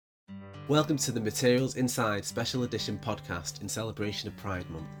Welcome to the Materials Inside Special Edition podcast in celebration of Pride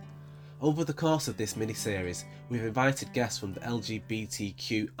Month. Over the course of this mini-series, we've invited guests from the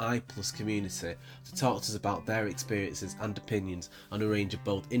LGBTQI+ community to talk to us about their experiences and opinions on a range of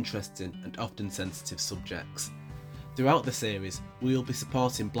both interesting and often sensitive subjects. Throughout the series, we will be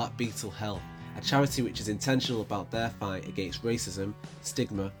supporting Black Beetle Health, a charity which is intentional about their fight against racism,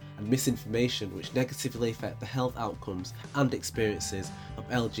 stigma and misinformation which negatively affect the health outcomes and experiences of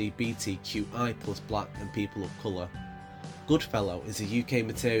LGBTQI+ Black and people of colour. Goodfellow is a UK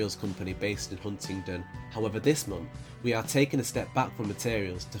materials company based in Huntingdon. However, this month, we are taking a step back from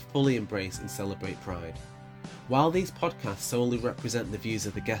materials to fully embrace and celebrate Pride. While these podcasts solely represent the views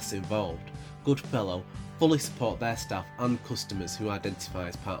of the guests involved, Goodfellow fully support their staff and customers who identify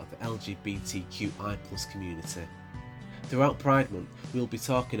as part of the LGBTQI+ community. Throughout Pride Month, we will be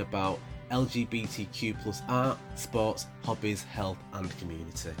talking about LGBTQ+ art, sports, hobbies, health and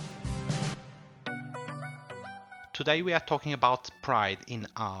community. Today we are talking about pride in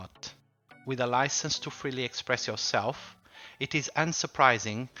art. With a license to freely express yourself, it is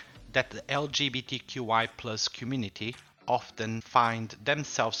unsurprising that the LGBTQI+ community often find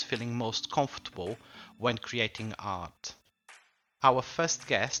themselves feeling most comfortable when creating art. Our first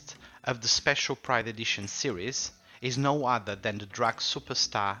guest of the special Pride Edition series is no other than the drag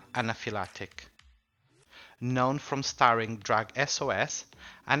superstar Anna Filatic. Known from starring Drag SOS,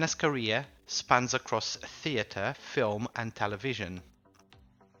 Anna's career spans across theatre, film and television.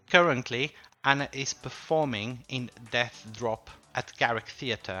 Currently, Anna is performing in Death Drop at Garrick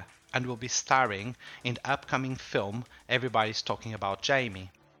Theatre and will be starring in the upcoming film Everybody's Talking About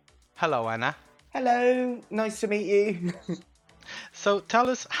Jamie. Hello, Anna. Hello, nice to meet you. So tell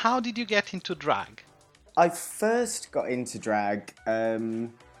us, how did you get into drag? I first got into drag,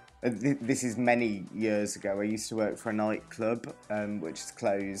 this is many years ago. I used to work for a nightclub, which is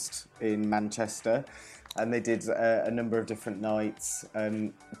closed in Manchester, and they did a number of different nights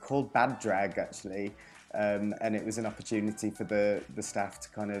called Bad Drag, actually, and it was an opportunity for the staff to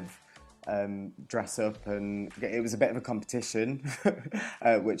kind of dress up, and it was a bit of a competition,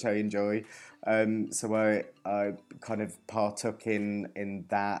 which I enjoy. So I kind of partook in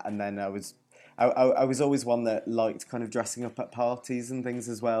that, and then I was always one that liked kind of dressing up at parties and things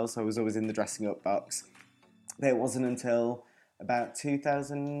as well, so I was always in the dressing up box. It wasn't until about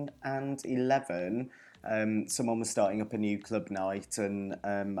 2011 someone was starting up a new club night, and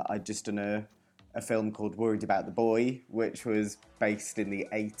I'd just done a film called Worried About the Boy, which was based in the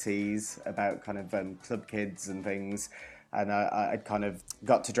 80s about kind of club kids and things, and I'd kind of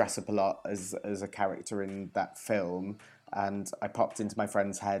got to dress up a lot as a character in that film. And I popped into my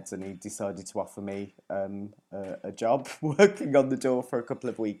friend's head, and he decided to offer me a job working on the door for a couple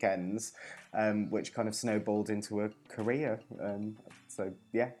of weekends, which kind of snowballed into a career. So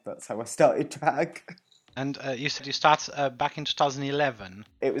yeah, that's how I started drag. And you said you started back in 2011.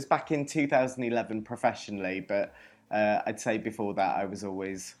 It was back in 2011 professionally, but I'd say before that I was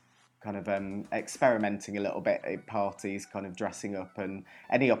always kind of experimenting a little bit at parties, kind of dressing up, and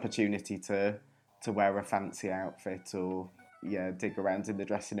any opportunity to wear a fancy outfit or dig around in the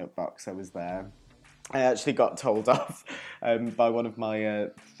dressing up box, I was there. I actually got told off by one of my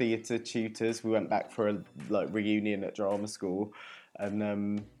theatre tutors. We went back for a reunion at drama school,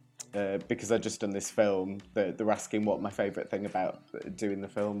 and because I'd just done this film, they were asking what my favourite thing about doing the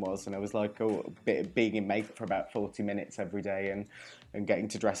film was, and I was like, being in makeup for about 40 minutes every day and getting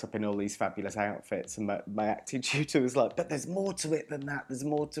to dress up in all these fabulous outfits, and my acting tutor was like, but there's more to it than that, and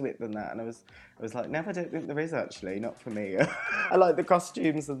I was like, no, I don't think there is, actually, not for me. I like the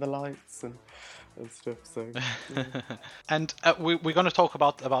costumes and the lights and stuff, so yeah. And we're going to talk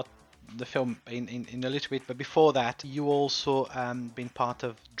about the film in a little bit, but before that, you also been part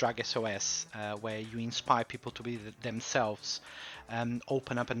of Drag SOS, where you inspire people to be themselves,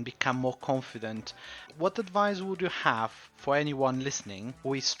 open up and become more confident. What advice would you have for anyone listening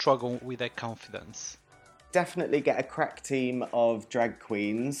who is struggling with their confidence? Definitely get a crack team of drag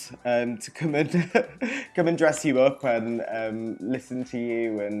queens to come and dress you up and listen to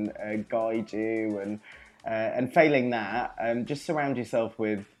you and guide you, and failing that, just surround yourself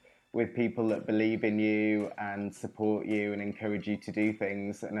with people that believe in you and support you and encourage you to do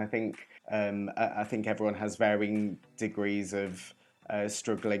things. And I think everyone has varying degrees of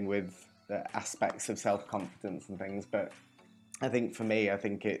struggling with aspects of self-confidence and things, but I think for me,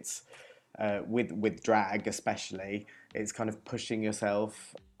 it's with drag especially, it's kind of pushing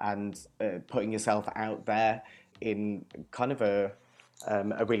yourself and putting yourself out there in kind of a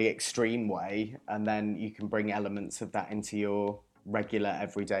really extreme way, and then you can bring elements of that into your regular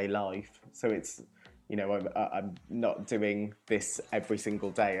everyday life. So it's I'm not doing this every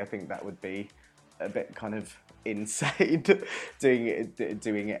single day. I think that would be a bit kind of insane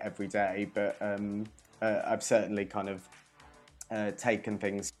doing it every day. But I've certainly kind of taken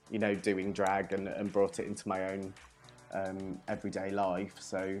things, doing drag and brought it into my own everyday life.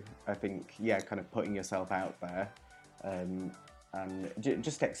 So I think, kind of putting yourself out there and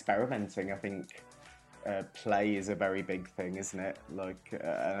just experimenting. I think play is a very big thing, isn't it? And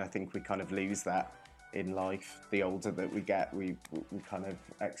I think we kind of lose that in life. The older that we get, we kind of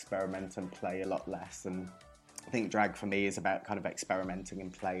experiment and play a lot less. And I think drag for me is about kind of experimenting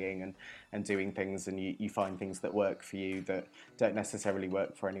and playing and doing things, and you find things that work for you that don't necessarily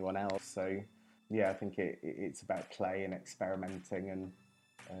work for anyone else. So I think it's about play and experimenting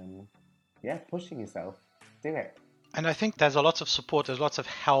and pushing yourself. Do it. And I think there's a lot of support, there's lots of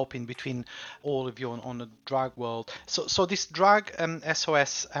help in between all of you on the drag world. So this drag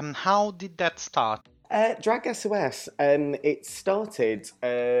SOS, how did that start? Drag SOS, it started,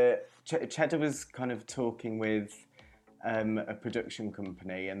 Cheddar was kind of talking with a production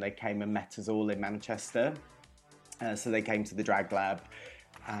company, and they came and met us all in Manchester. So they came to the Drag Lab,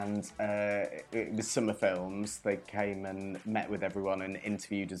 and it was summer films. They came and met with everyone and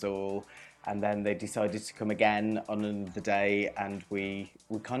interviewed us all, and then they decided to come again on another day, and we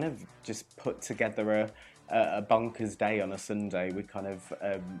kind of just put together a bonkers day on a Sunday. We kind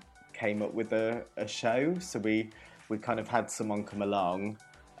of came up with a show. So we kind of had someone come along,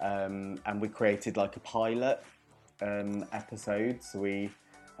 and we created like a pilot episode. So we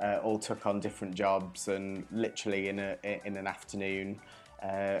all took on different jobs, and literally in an afternoon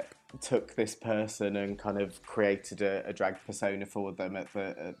took this person and kind of created a drag persona for them at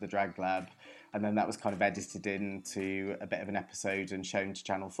the Drag Lab. And then that was kind of edited into a bit of an episode and shown to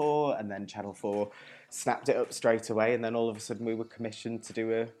Channel 4, and then Channel 4 snapped it up straight away, and then all of a sudden we were commissioned to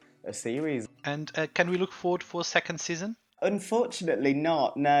do a series. And can we look forward for a second season? Unfortunately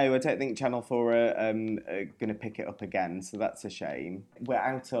not, no. I don't think Channel 4 are going to pick it up again, so that's a shame. We're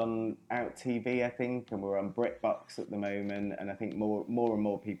out on Out TV, I think, and we're on BritBox at the moment, and I think more and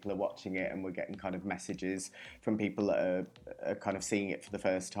more people are watching it, and we're getting kind of messages from people that are kind of seeing it for the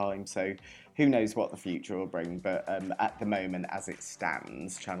first time. So who knows what the future will bring, but at the moment, as it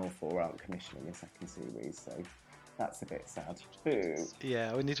stands, Channel 4 aren't commissioning a second series, so that's a bit sad.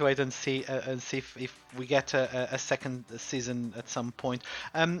 Yeah, we need to wait and see if we get a second season at some point.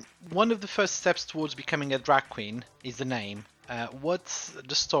 One of the first steps towards becoming a drag queen is the name. What's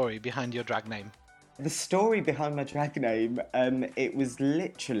the story behind your drag name? The story behind my drag name, it was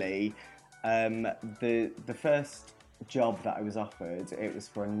literally the first job that I was offered. It was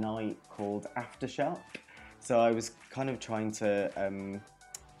for a night called Aftershock. So I was kind of trying to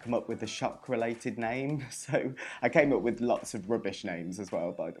come up with a shock-related name. So I came up with lots of rubbish names as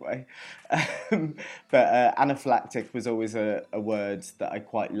well, by the way. But anaphylactic was always a word that I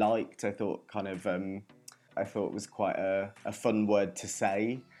quite liked. I thought it was quite a fun word to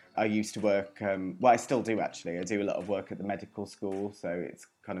say. I used to work, well, I still do actually. I do a lot of work at the medical school, so it's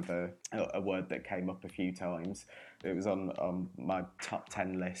kind of a word that came up a few times. It was on my top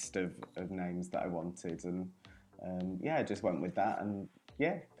 10 list of names that I wanted, and I just went with that, and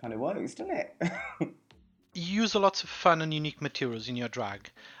kind of works, doesn't it? You use a lot of fun and unique materials in your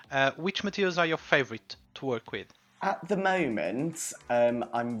drag. Which materials are your favourite to work with? At the moment,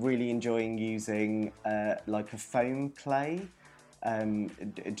 I'm really enjoying using like a foam clay,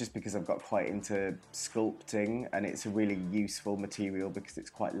 just because I've got quite into sculpting, and it's a really useful material because it's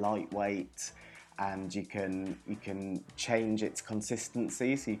quite lightweight, and you can change its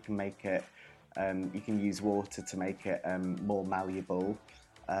consistency, so you can make it. You can use water to make it more malleable,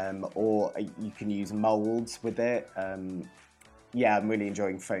 or you can use moulds with it. I'm really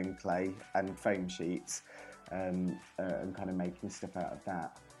enjoying foam clay and foam sheets, and kind of making stuff out of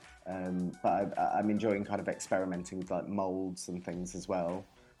that. But I'm enjoying kind of experimenting with like moulds and things as well,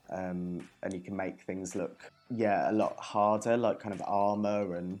 and you can make things look a lot harder, like kind of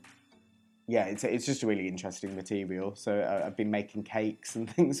armour, and it's just a really interesting material. So I've been making cakes and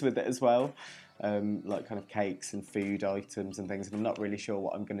things with it as well, like kind of cakes and food items and things, and I'm not really sure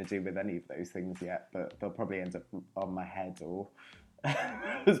what I'm going to do with any of those things yet, but they'll probably end up on my head or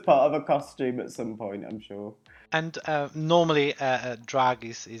as part of a costume at some point, I'm sure. And normally drag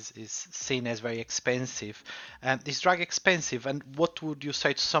is seen as very expensive. Is drag expensive, and what would you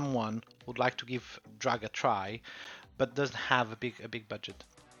say to someone who would like to give drag a try but doesn't have a big budget?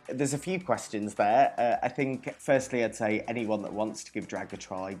 there's a few questions there. I think, firstly, I'd say anyone that wants to give drag a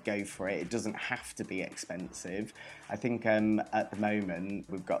try, go for it. It doesn't have to be expensive. I think at the moment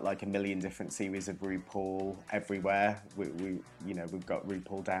we've got like a million different series of RuPaul everywhere. We've got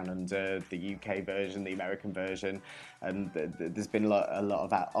RuPaul Down Under, the UK version, the American version, and there's been a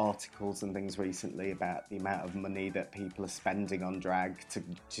lot of articles and things recently about the amount of money that people are spending on drag to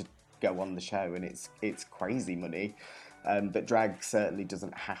go on the show, and it's crazy money. But drag certainly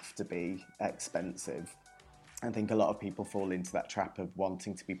doesn't have to be expensive. I think a lot of people fall into that trap of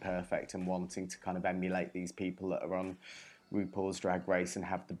wanting to be perfect and wanting to kind of emulate these people that are on RuPaul's Drag Race and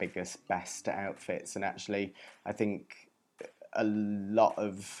have the biggest, best outfits. And actually, I think a lot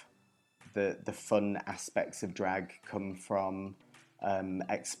of the fun aspects of drag come from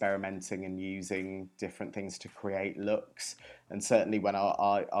experimenting and using different things to create looks. And certainly when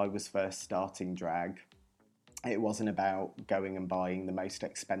I was first starting drag, it wasn't about going and buying the most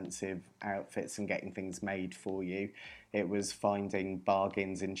expensive outfits and getting things made for you. It was finding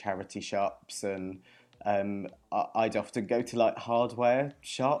bargains in charity shops, and I'd often go to like hardware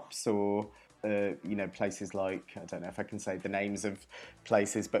shops or places like, I don't know if I can say the names of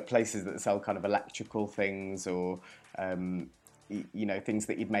places, but places that sell kind of electrical things or things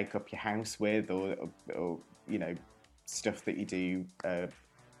that you'd make up your house with, or stuff that you do,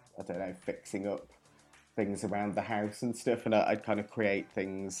 fixing up things around the house and stuff. And I'd kind of create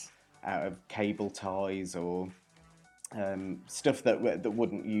things out of cable ties or stuff that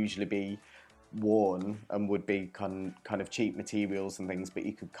wouldn't usually be worn and would be kind of cheap materials and things, but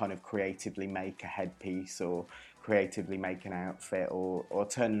you could kind of creatively make a headpiece or creatively make an outfit or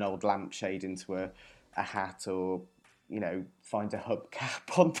turn an old lampshade into a hat, or find a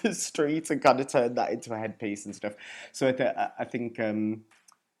hubcap on the street and kind of turn that into a headpiece and stuff. So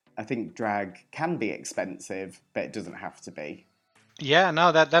I think drag can be expensive, but it doesn't have to be. Yeah,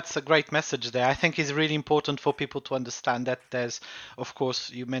 no, that's a great message there. I think it's really important for people to understand that there's, of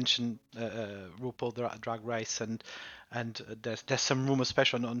course, you mentioned RuPaul Drag Race, and there's some rumors,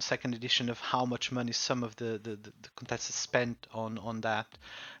 especially on second edition, of how much money some of the contestants spent on that,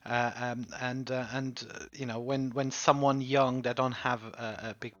 when someone young that don't have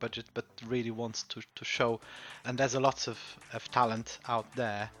a big budget but really wants to show, and there's a lot of talent out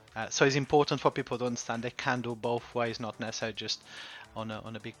there. So it's important for people to understand they can do both ways, not necessarily just on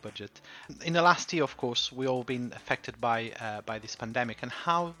a big budget. In the last year, of course, we all been affected by this pandemic, and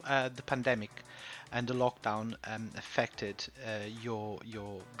how the pandemic and the lockdown affected your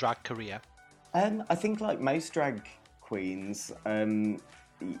drag career. I think like most drag queens, as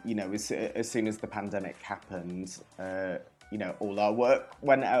soon as the pandemic happened, all our work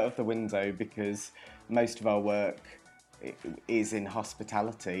went out of the window, because most of our work is in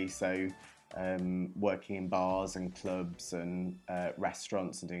hospitality, so working in bars and clubs and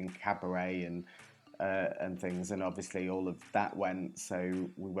restaurants and doing cabaret and things, and obviously all of that went, so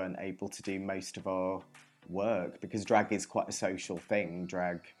we weren't able to do most of our work, because drag is quite a social thing.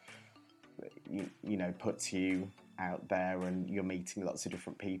 Drag puts you out there and you're meeting lots of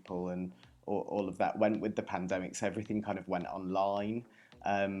different people, and all of that went with the pandemic, so everything kind of went online.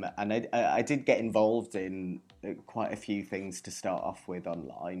 And I did get involved in quite a few things to start off with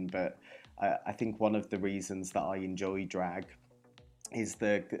online, but I think one of the reasons that I enjoy drag is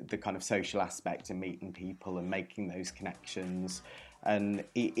the kind of social aspect and meeting people and making those connections. And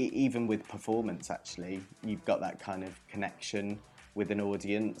even with performance, actually, you've got that kind of connection with an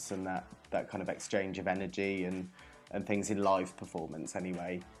audience and that kind of exchange of energy and things in live performance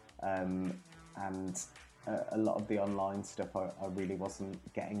anyway. A lot of the online stuff, I really wasn't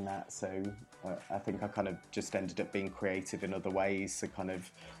getting that, so I think I kind of just ended up being creative in other ways, so kind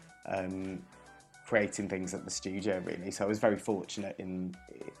of creating things at the studio, really. So I was very fortunate in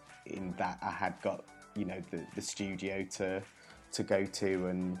that I had got the studio to go to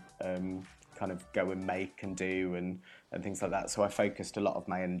and kind of go and make and do and things like that. So I focused a lot of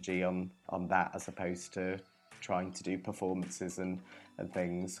my energy on that, as opposed to trying to do performances and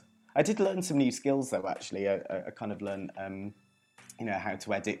things. I did learn some new skills though, actually. I kind of learned, how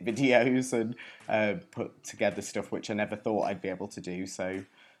to edit videos and put together stuff which I never thought I'd be able to do. So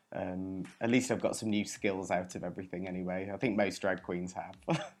at least I've got some new skills out of everything anyway. I think most drag queens have.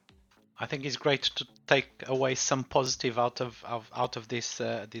 I think it's great to take away some positive out of this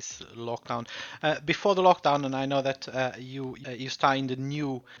lockdown. Before the lockdown, and I know that you star in the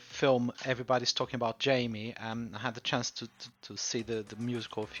new film everybody's talking about, Jamie. I had the chance to see the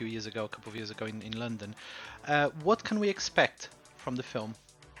musical a couple of years ago in London. What can we expect from the film?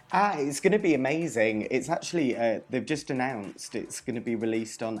 It's going to be amazing. It's actually, they've just announced it's going to be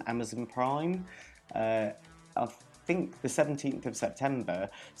released on Amazon Prime. I think the 17th of September.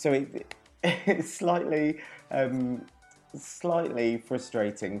 So it's slightly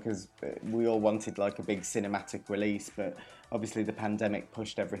frustrating because we all wanted like a big cinematic release, but obviously the pandemic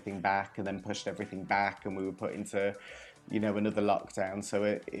pushed everything back and then pushed everything back, and we were put into, another lockdown. So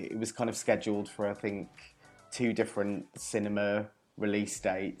it was kind of scheduled for, I think, 2 different cinema release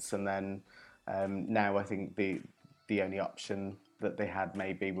dates, and then now I think the only option that they had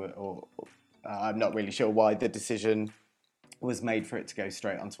maybe I'm not really sure why the decision was made for it to go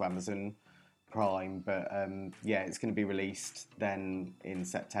straight onto Amazon Prime, but it's going to be released then in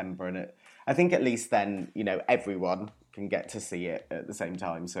September, and I think at least then everyone can get to see it at the same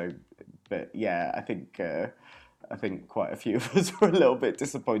time. So, but yeah, I think quite a few of us were a little bit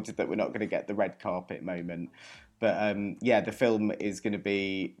disappointed that we're not going to get the red carpet moment. But the film is going to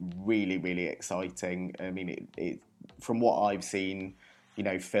be really, really exciting. I mean, it from what I've seen,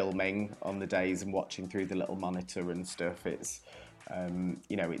 filming on the days and watching through the little monitor and stuff, it's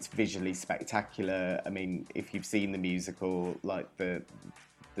it's visually spectacular. I mean, if you've seen the musical, like the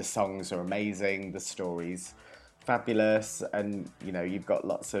songs are amazing, the story's fabulous, and you've got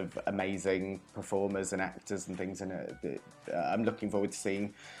lots of amazing performers and actors and things in it. I'm looking forward to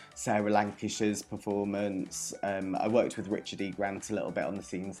seeing Sarah Lancashire's performance. I worked with Richard E. Grant a little bit on the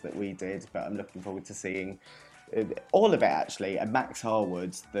scenes that we did, but I'm looking forward to seeing all of it actually. And Max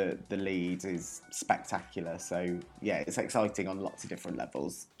Harwood, the lead, is spectacular. So yeah, it's exciting on lots of different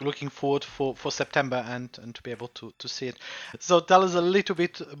levels. Looking forward for September and to be able to see it. So tell us a little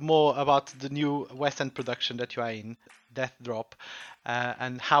bit more about the new West End production that you are in, Death Drop,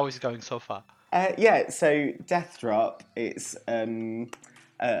 and how is it going so far? So Death Drop, it's a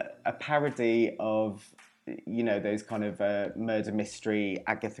parody of those kind of murder mystery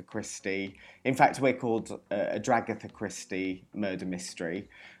Agatha Christie. In fact, we're called a Dragatha Christie murder mystery.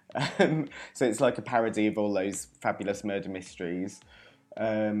 So it's like a parody of all those fabulous murder mysteries.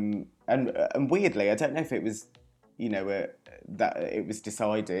 And weirdly, I don't know if it was, that it was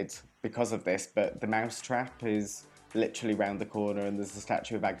decided because of this, but the Mousetrap is literally round the corner, and there's a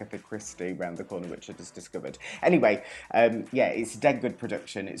statue of Agatha Christie round the corner, which I just discovered. Anyway, it's a dead good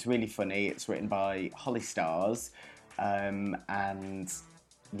production. It's really funny. It's written by Holly Stars, and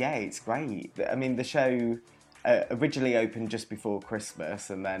it's great. I mean, the show originally opened just before Christmas,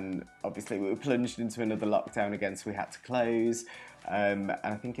 and then obviously we were plunged into another lockdown again, so we had to close. And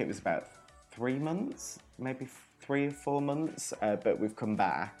I think it was about 3 months, maybe 3 or 4 months, but we've come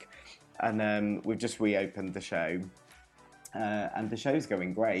back, and we've just reopened the show. And the show's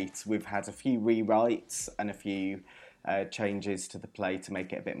going great. We've had a few rewrites and a few changes to the play to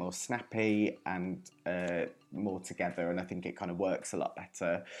make it a bit more snappy and more together, and I think it kind of works a lot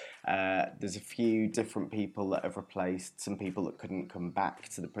better. There's a few different people that have replaced some people that couldn't come back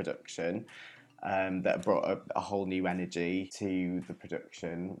to the production, that have brought a whole new energy to the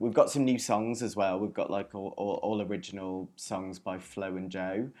production. We've got some new songs as well. We've got like all original songs by Flo and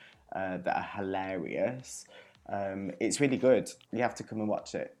Joe that are hilarious. It's really good. You have to come and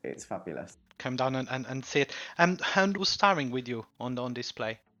watch it. It's fabulous. Come down and see it. And who's starring with you on this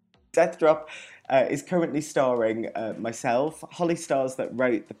play? Death Drop is currently starring myself, Holly Stars that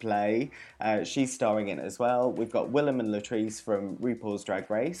wrote the play. She's starring in it as well. We've got Willem and Latrice from RuPaul's Drag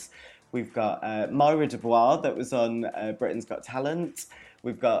Race. We've got Myra Dubois that was on Britain's Got Talent.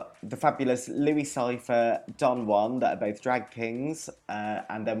 We've got the fabulous Louis Cypher, Don Juan, that are both drag kings.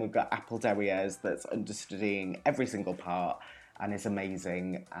 And then we've got Apple Derriers that's understudying every single part and is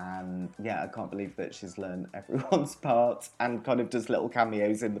amazing. And yeah, I can't believe that she's learned everyone's part and kind of does little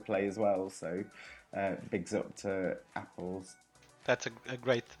cameos in the play as well. So bigs up to Apples. That's a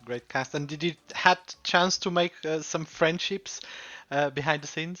great cast. And did you had chance to make some friendships behind the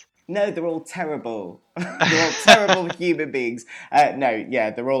scenes? No, they're all terrible. They're all terrible human beings.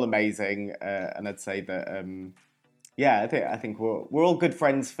 They're all amazing, and I'd say that I think we're all good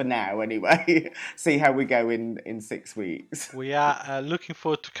friends for now. Anyway, see how we go in 6 weeks. We are looking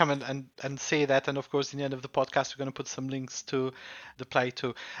forward to come and see that, and of course, in the end of the podcast, we're going to put some links to the play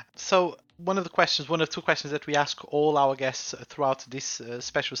too. So one or two questions that we ask all our guests throughout this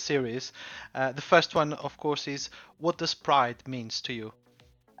special series. The first one, of course, is what does Pride means to you?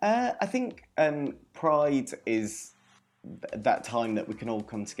 I think Pride is that time that we can all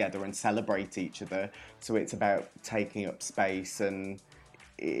come together and celebrate each other. So it's about taking up space, and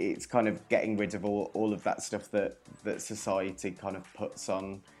it's kind of getting rid of all of that stuff that society kind of puts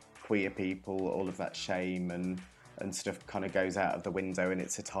on queer people. All of that shame and stuff kind of goes out of the window, and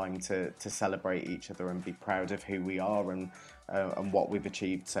it's a time to celebrate each other and be proud of who we are and what we've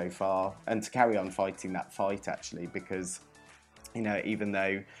achieved so far, and to carry on fighting that fight actually, because even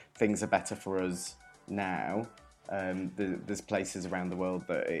though things are better for us now, There's places around the world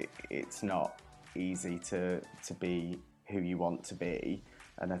that it's not easy to be who you want to be,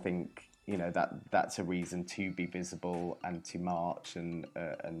 and I think that's a reason to be visible and to march and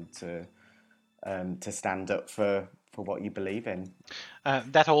to stand up for what you believe in.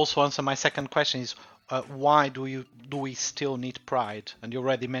 That also answers my second question: is why do we still need Pride? And you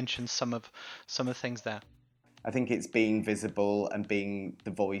already mentioned some of the things there. I think it's being visible and being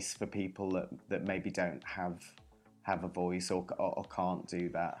the voice for people that maybe don't have a voice or can't do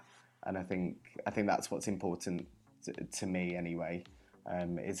that. And I think that's what's important to me anyway.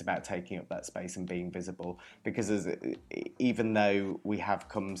 It's about taking up that space and being visible, because even though we have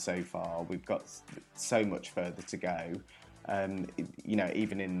come so far, we've got so much further to go.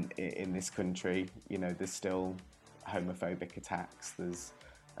 Even in this country, there's still homophobic attacks. There's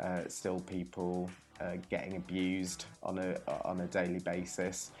still people getting abused on a daily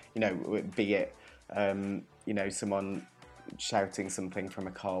basis. Be it someone shouting something from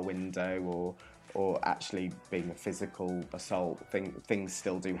a car window or actually being a physical assault. Things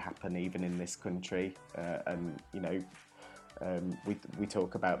still do happen even in this country, and we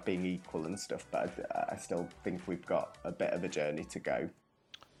talk about being equal and stuff, but I still think we've got a bit of a journey to go.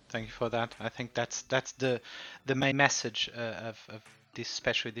 Thank you for that. I think that's the main message of this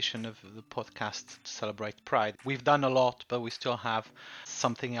special edition of the podcast to celebrate Pride. We've done a lot, but we still have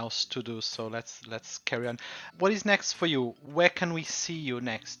something else to do. So let's carry on. What is next for you? Where can we see you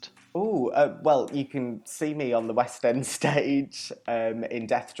next? Well, you can see me on the West End stage in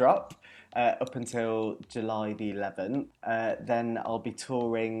Death Drop up until July the 11th. Then I'll be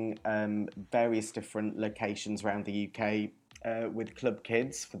touring various different locations around the UK with Club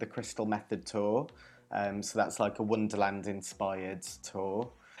Kids for the Crystal Method Tour. So that's like a Wonderland-inspired tour.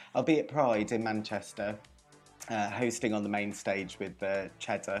 I'll be at Pride in Manchester, hosting on the main stage with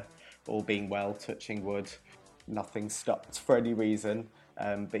Cheddar, all being well, touching wood. Nothing stopped for any reason.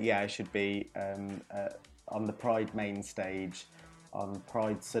 But yeah, I should be on the Pride main stage on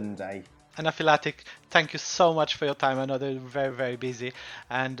Pride Sunday. Anaphylactic, thank you so much for your time. I know they're very, very busy,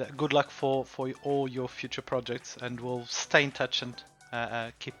 and good luck for all your future projects, and we'll stay in touch and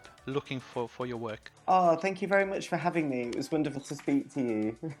keep looking for your work. Oh, thank you very much for having me. It was wonderful to speak to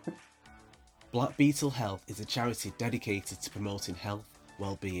you. Black Beetle Health is a charity dedicated to promoting health,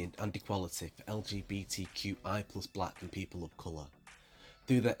 well-being and equality for LGBTQI+ Black and people of colour.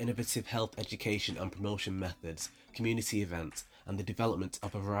 Through their innovative health education and promotion methods, community events, and the development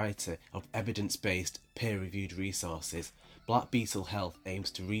of a variety of evidence-based, peer-reviewed resources, Black Beetle Health aims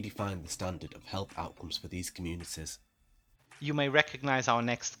to redefine the standard of health outcomes for these communities. You may recognise our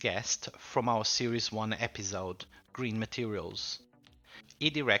next guest from our Series 1 episode, Green Materials.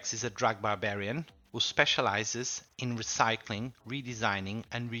 Edie Rex is a drag barbarian who specialises in recycling, redesigning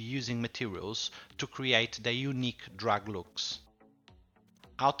and reusing materials to create their unique drag looks.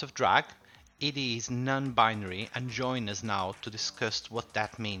 Out of drag, Edie is non-binary and join us now to discuss what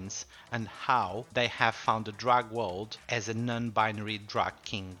that means and how they have found the drag world as a non-binary drag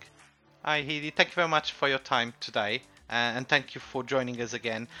king. Hi Edie, thank you very much for your time today and thank you for joining us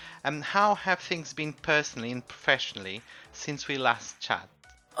again. How have things been personally and professionally since we last chat?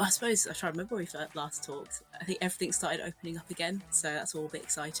 I suppose I try to remember when we last talked. I think everything started opening up again, so that's all a bit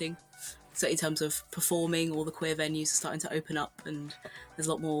exciting. So in terms of performing, all the queer venues are starting to open up and there's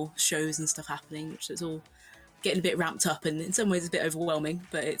a lot more shows and stuff happening, which is all getting a bit ramped up and in some ways a bit overwhelming,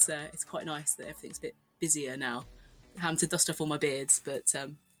 but it's quite nice that everything's a bit busier now. I'm having to dust off all my beards, but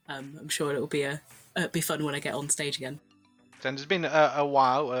I'm sure it'll be be fun when I get on stage again. And it's been a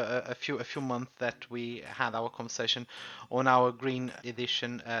while, a few months that we had our conversation on our Green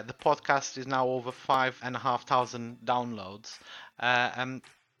edition. The podcast is now over 5,500 downloads.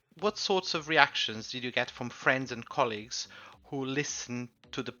 What sorts of reactions did you get from friends and colleagues who listened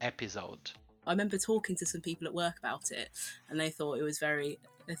to the episode? I remember talking to some people at work about it, and they thought I was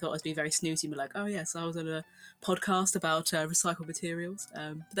being very snooty and were like, "Oh yes, I was on a podcast about recycled materials."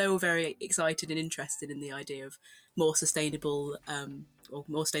 But they were very excited and interested in the idea of more sustainable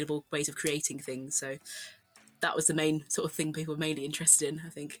ways of creating things. So that was the main sort of thing people were mainly interested in. I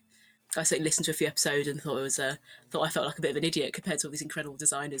think I certainly listened to a few episodes and thought I felt like a bit of an idiot compared to all these incredible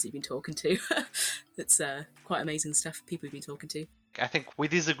designers you've been talking to. It's quite amazing stuff people you've been talking to. I think we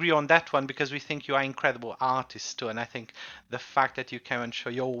disagree on that one because we think you are incredible artists too, and I think the fact that you came and show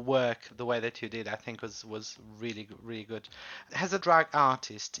your work the way that you did, I think was really really good. As a drag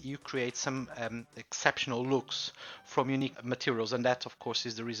artist, you create some exceptional looks from unique materials, and that of course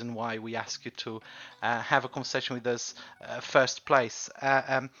is the reason why we ask you to have a conversation with us first place.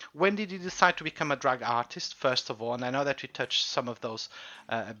 When did you decide to become a drag artist, first of all? And I know that we touched some of those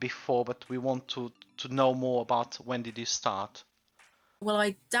before, but we want to know more about when did you start. Well,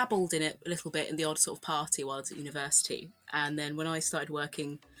 I dabbled in it a little bit in the odd sort of party while I was at university. And then when I started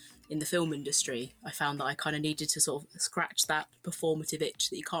working in the film industry, I found that I kind of needed to sort of scratch that performative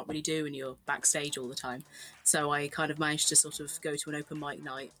itch that you can't really do when you're backstage all the time. So I kind of managed to sort of go to an open mic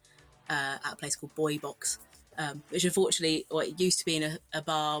night at a place called Boy Box, which unfortunately, well, it used to be in a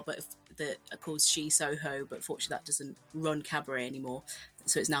bar but that called She Soho, but fortunately that doesn't run cabaret anymore.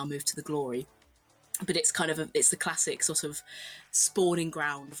 So it's now moved to the Glory. But it's kind of it's the classic sort of spawning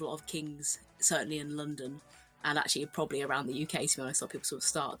ground of a lot of kings, certainly in London, and actually probably around the UK, to be honest. A lot of people sort of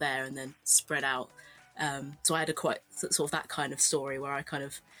start there and then spread out. So I had a quite sort of that kind of story where I kind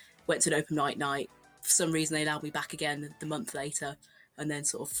of went to an open mic night. For some reason, they allowed me back again the month later, and then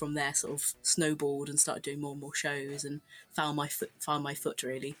sort of from there sort of snowballed and started doing more and more shows and found my foot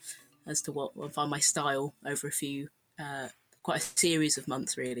really as to what found my style over a few quite a series of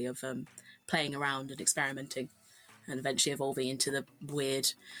months really of playing around and experimenting and eventually evolving into the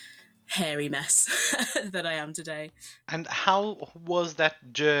weird hairy mess that I am today. And how was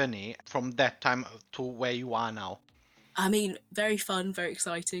that journey from that time to where you are now? I mean, very fun, very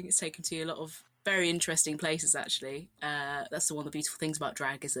exciting. It's taken to a lot of very interesting places actually. That's one of the beautiful things about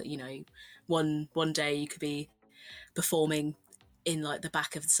drag is that, you know, one day you could be performing in like the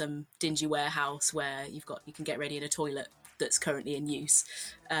back of some dingy warehouse where you can get ready in a toilet that's currently in use,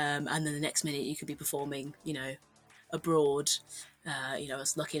 and then the next minute you could be performing, you know, abroad. I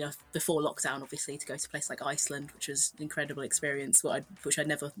was lucky enough before lockdown, obviously, to go to a place like Iceland, which was an incredible experience, which I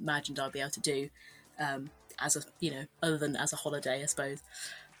never imagined I'd be able to do, other than as a holiday, I suppose.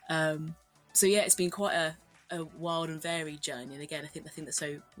 So yeah, it's been quite a wild and varied journey. And again, I think the thing that's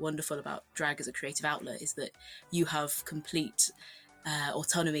so wonderful about drag as a creative outlet is that you have complete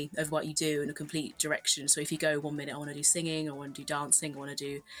autonomy over what you do and a complete direction. So if you go 1 minute I want to do singing, I want to do dancing, I want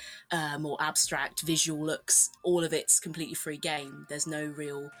to do more abstract visual looks, all of it's completely free game. There's no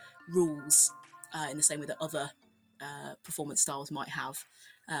real rules in the same way that other performance styles might have,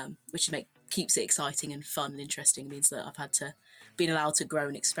 which keeps it exciting and fun and interesting. It means that I've been allowed to grow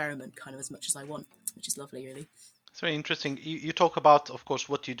and experiment kind of as much as I want, which is lovely really. It's very interesting. You talk about, of course,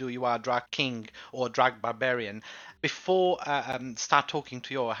 what you do. You are a drag king or a drag barbarian. Before start talking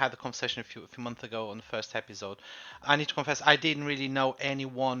to you, I had a conversation a few months ago on the first episode. I need to confess, I didn't really know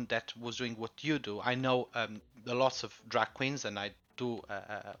anyone that was doing what you do. I know lots of drag queens, and I do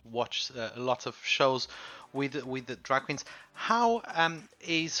watch lots of shows with the drag queens. How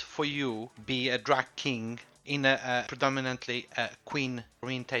is for you be a drag king in a predominantly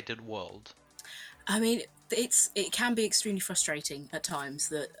queen-orientated world? I mean, it can be extremely frustrating at times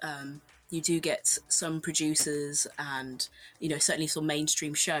that you do get some producers and, you know, certainly some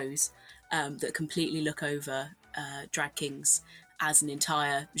mainstream shows that completely look over drag kings as an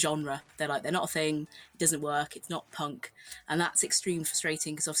entire genre. They're not a thing, it doesn't work, it's not punk. And that's extremely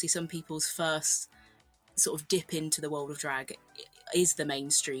frustrating because obviously some people's first sort of dip into the world of drag is the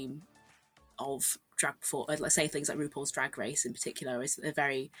mainstream of drag before. Let's say things like RuPaul's Drag Race in particular is a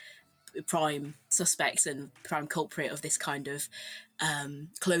very prime suspect and prime culprit of this kind of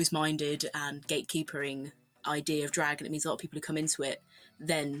closed-minded and gatekeepering idea of drag, and it means a lot of people who come into it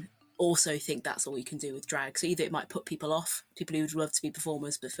then also think that's all you can do with drag. So either it might put people off, people who would love to be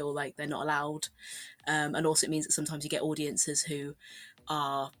performers but feel like they're not allowed, and also it means that sometimes you get audiences who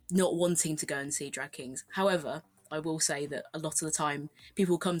are not wanting to go and see drag kings. However, I will say that a lot of the time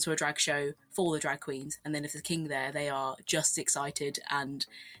people come to a drag show for the drag queens, and then if there's a king there, they are just excited and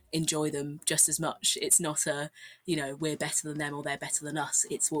enjoy them just as much. It's not we're better than them or they're better than us.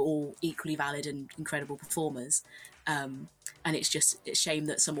 We're all equally valid and incredible performers. And it's a shame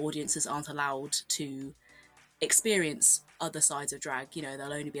that some audiences aren't allowed to experience other sides of drag. You know,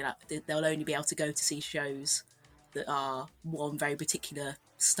 they'll only be able to go to see shows that are one very particular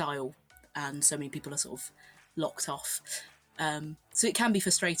style, and so many people are sort of locked off. So it can be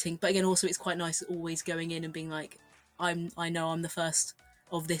frustrating, but again, also it's quite nice always going in and being like, I know I'm the first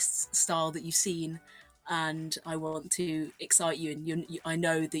of this style that you've seen, and I want to excite you, and I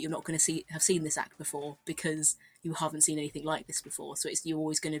know that you're not going to have seen this act before because you haven't seen anything like this before. So you're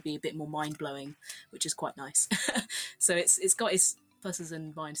always going to be a bit more mind blowing, which is quite nice. So it's got its pluses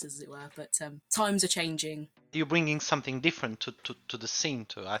and minuses, as it were. But times are changing. You're bringing something different to the scene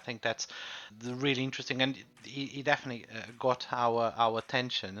too. I think that's really interesting, and it definitely got our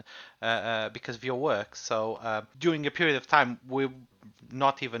attention because of your work. So during a period of time, we're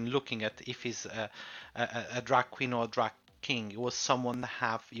not even looking at if he's a drag queen or a drag king. It was someone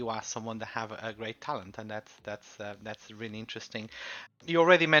someone to have a great talent, and that's really interesting. You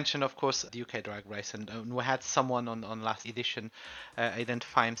already mentioned, of course, the UK Drag Race, and we had someone on last edition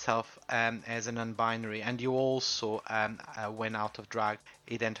identify himself as a non-binary, and you also went out of drag,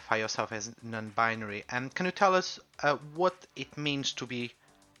 identify yourself as non-binary. And can you tell us what it means to be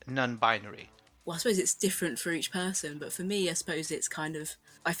non-binary? Well, I suppose it's different for each person, but for me, I suppose it's kind of,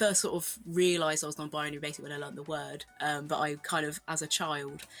 I first sort of realised I was non-binary basically when I learned the word, but I kind of, as a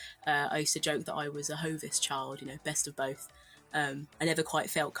child, I used to joke that I was a Hovis child, best of both. I never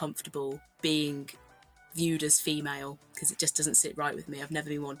quite felt comfortable being viewed as female because it just doesn't sit right with me. I've never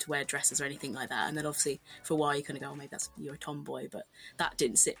been one to wear dresses or anything like that, and then obviously for a while you kind of go, oh, maybe you're a tomboy, but that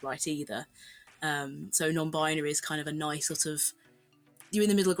didn't sit right either. So non-binary is kind of a nice sort of, you're in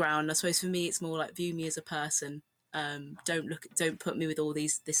the middle ground. I suppose for me it's more like view me as a person. Don't put me with all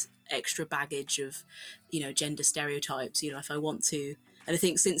this extra baggage of gender stereotypes. If I want to, and I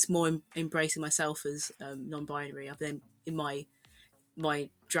think since more embracing myself as non-binary, I've then in my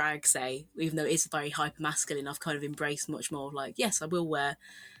drag, say, even though it is very hyper masculine, I've kind of embraced much more like, yes, I will wear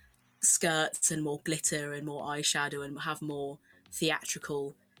skirts and more glitter and more eyeshadow and have more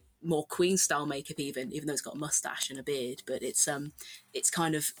theatrical, more queen style makeup, even though it's got a mustache and a beard. But it's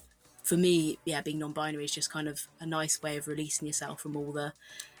kind of, for me, being non-binary is just kind of a nice way of releasing yourself from all the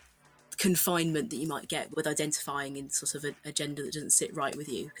confinement that you might get with identifying in sort of a gender that doesn't sit right with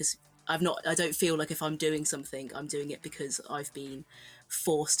you. Because I don't feel like if I'm doing something, I'm doing it because I've been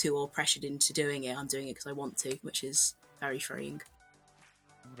forced to or pressured into doing it. I'm doing it because I want to, which is very freeing.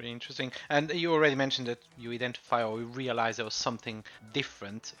 Really interesting. And you already mentioned that you identify or you realize there was something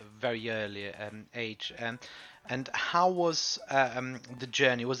different very early age. And how was the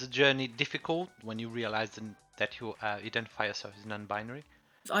journey? Was the journey difficult when you realized that you identify yourself as non-binary?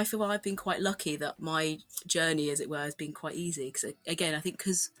 I feel I've been quite lucky that my journey, as it were, has been quite easy. Because again, I think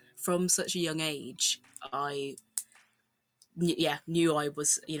because from such a young age, I knew I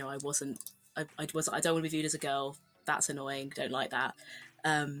was, I wasn't, I don't want to be viewed as a girl. That's annoying. Don't like that.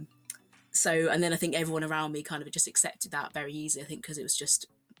 So, and then I think everyone around me kind of just accepted that very easily. I think because it was just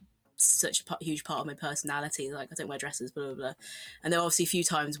such a huge part of my personality. Like, I don't wear dresses, blah, blah, blah. And there are obviously a few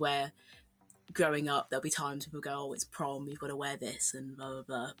times where growing up, there'll be times people go, oh, it's prom, you've got to wear this and blah, blah,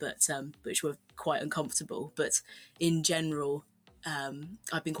 blah. But, which were quite uncomfortable. But in general,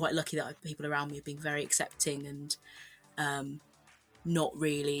 I've been quite lucky that people around me have been very accepting and not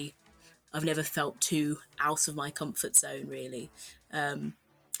really, I've never felt too out of my comfort zone, really.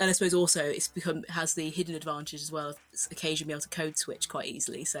 And I suppose also it has the hidden advantage as well of occasionally being able to code switch quite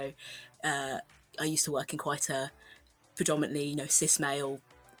easily. So I used to work in quite a predominantly, cis male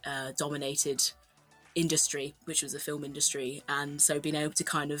dominated industry, which was the film industry, and so being able to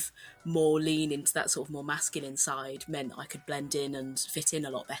kind of more lean into that sort of more masculine side meant I could blend in and fit in a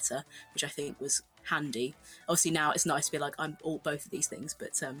lot better, which I think was handy. Obviously now it's nice to be like I'm all both of these things,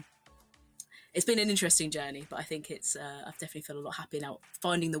 but it's been an interesting journey, but I think it's I've definitely felt a lot happier now.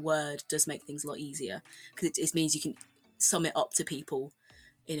 Finding the word does make things a lot easier because it means you can sum it up to people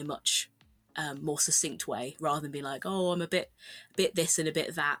in a much more succinct way rather than being like, oh, I'm a bit this and a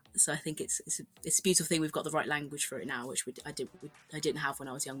bit that. So I think it's a beautiful thing we've got the right language for it now, which I didn't have when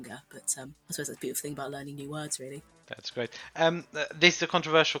I was younger. But I suppose that's a beautiful thing about learning new words, really. That's great. This is a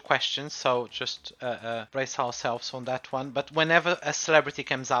controversial question, so just brace ourselves on that one. But whenever a celebrity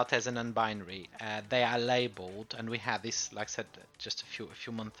comes out as a non-binary, they are labelled, and we had this, like I said, just a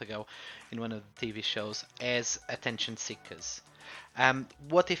few months ago in one of the TV shows, as attention seekers.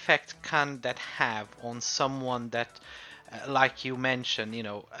 What effect can that have on someone that, like you mentioned,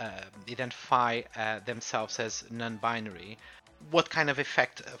 identify themselves as non-binary? What kind of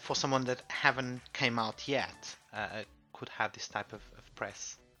effect for someone that haven't came out yet could have this type of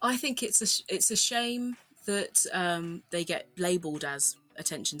press? I think it's a shame that they get labelled as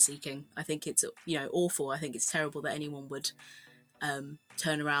attention seeking. I think it's awful. I think it's terrible that anyone would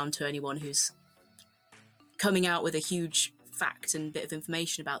turn around to anyone who's coming out with a huge fact and bit of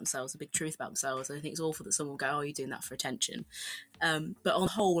information about themselves, a big truth about themselves. I think it's awful that someone will go, oh, you're doing that for attention. But on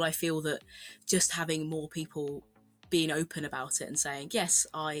the whole, I feel that just having more people being open about it and saying, yes,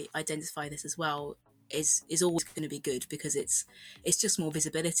 I identify this as well, is always going to be good, because it's just more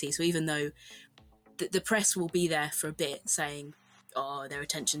visibility. So even though the press will be there for a bit saying, oh, they're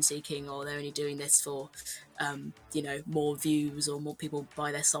attention seeking, or they're only doing this for more views, or more people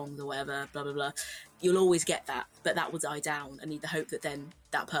buy their songs or whatever, blah blah blah. You'll always get that, but that will die down, and the hope that then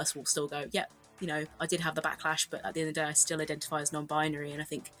that person will still go, yeah, I did have the backlash, but at the end of the day I still identify as non-binary. And I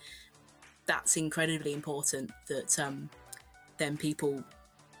think that's incredibly important, that then people,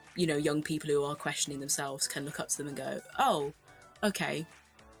 young people who are questioning themselves can look up to them and go, oh, okay,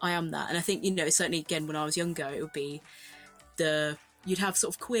 I am that. And I think, certainly again when I was younger, it would be you'd have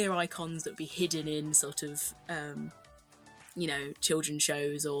sort of queer icons that would be hidden in sort of children's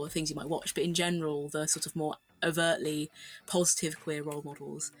shows or things you might watch, but in general the sort of more overtly positive queer role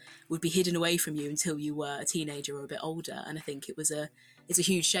models would be hidden away from you until you were a teenager or a bit older. And I think it's a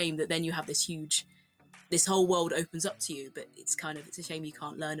huge shame that then you have this whole world opens up to you, but it's a shame you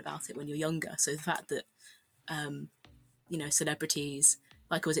can't learn about it when you're younger. So the fact that celebrities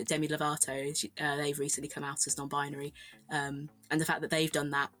like, was it Demi Lovato, they've recently come out as non-binary, and the fact that they've done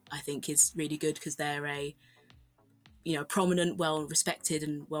that I think is really good, because they're a prominent, well respected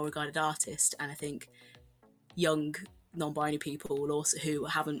and well regarded artist. And I think young non-binary people will also, who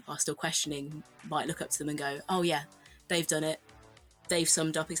are still questioning, might look up to them and go, oh yeah, they've done it, they've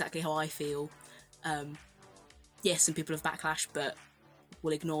summed up exactly how I feel. Yes, some people have backlash, but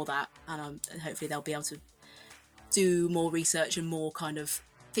we'll ignore that, and hopefully they'll be able to do more research and more kind of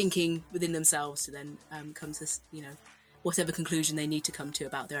thinking within themselves to then come to whatever conclusion they need to come to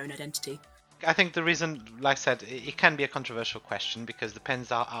about their own identity. I think the reason, like I said, it can be a controversial question because it depends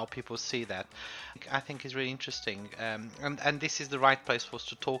how people see that. I think is really interesting, and this is the right place for us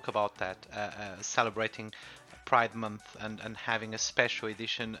to talk about that, celebrating Pride Month and having a special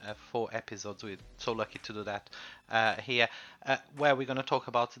edition, 4 episodes. We're so lucky to do that here, where we're going to talk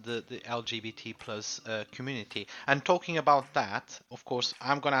about the LGBT plus community. And talking about that, of course,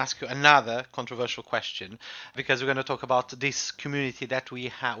 I'm going to ask you another controversial question, because we're going to talk about this community that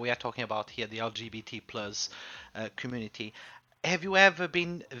we are talking about here, the LGBT plus community. Have you ever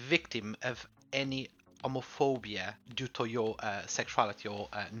been a victim of any homophobia due to your sexuality or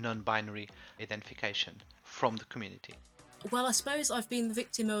non-binary identification from the community? Well, I suppose I've been the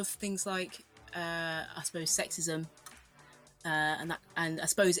victim of things like sexism, and I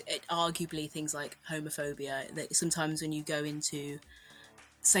suppose arguably things like homophobia. That sometimes when you go into,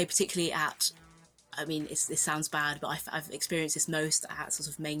 say, particularly at, this sounds bad, but I've experienced this most at sort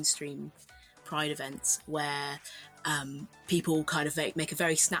of mainstream Pride events, where people kind of make a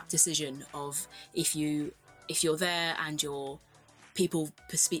very snap decision of if you're there and people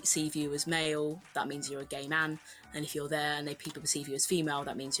perceive you as male, that means you're a gay man, and if you're there and people perceive you as female,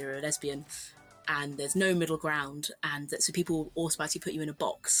 that means you're a lesbian, and there's no middle ground, and so people automatically put you in a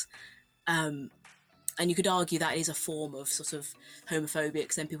box. And you could argue that is a form of sort of homophobia,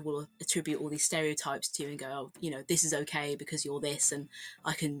 because then people will attribute all these stereotypes to you and go, oh, this is okay because you're this, and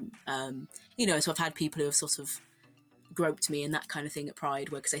I can, so I've had people who have sort of groped me and that kind of thing at Pride,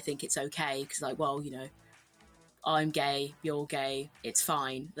 because they think it's okay, because like, well, I'm gay, you're gay, it's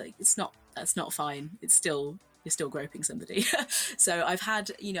fine. Like, that's not fine. You're still groping somebody. So I've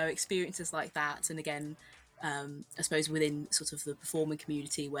had, experiences like that. And again, I suppose within sort of the performing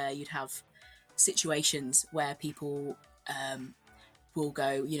community, where you'd have situations where people will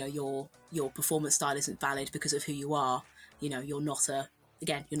go, your performance style isn't valid because of who you are. You're not a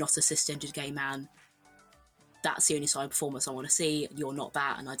cisgendered gay man. That's the only side of performance I want to see. You're not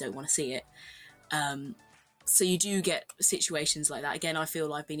that, and I don't want to see it. So you do get situations like that. Again, I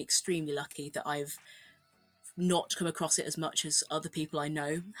feel I've been extremely lucky that I've not come across it as much as other people I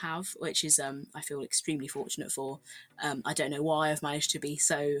know have, which is I feel extremely fortunate for. I don't know why I've managed to be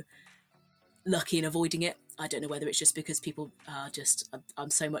so lucky in avoiding it. I don't know whether it's just because people are just,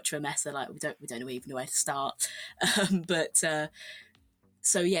 I'm so much of a mess, they're like, we don't even know where to start.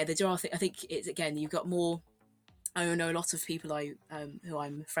 So yeah, there are I think it's, again, you've got more. I know a lot of people who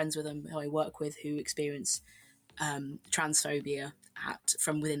I'm friends with and who I work with who experience transphobia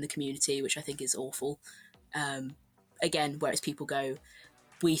from within the community, which I think is awful. Again, whereas people go,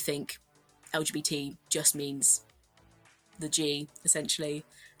 we think LGBT just means the G, essentially.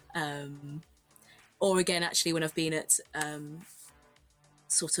 Or again, actually, when I've been at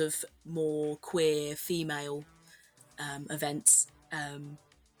sort of more queer female events,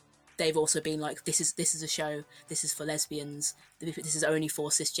 they've also been like, this is a show, this is for lesbians, this is only for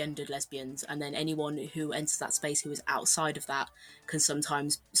cisgendered lesbians, and then anyone who enters that space who is outside of that can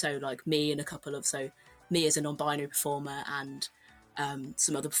sometimes, so like me and me as a non-binary performer and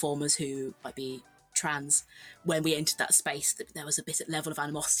some other performers who might be trans, when we entered that space, there was a bit of level of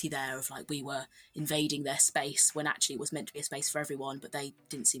animosity there of like we were invading their space when actually it was meant to be a space for everyone, but they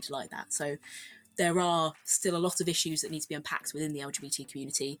didn't seem to like that. So there are still a lot of issues that need to be unpacked within the LGBT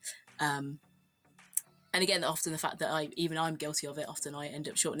community. And again, often the fact that I'm guilty of it, often I end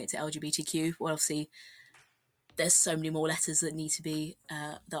up shortening it to LGBTQ. Well, obviously, there's so many more letters that need to be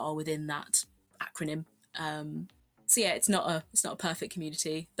that are within that acronym. So yeah, it's not a perfect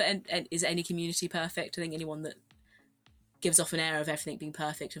community, but and is any community perfect? I think anyone that gives off an air of everything being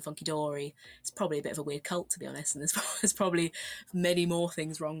perfect and funky dory, it's probably a bit of a weird cult, to be honest. And there's probably many more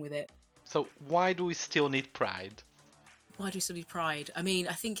things wrong with it. So why do we still need Pride? Why do we still need Pride? I mean,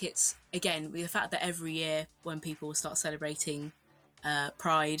 I think it's, again, with the fact that every year when people start celebrating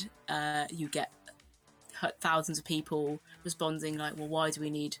Pride, you get thousands of people responding like, well, why do we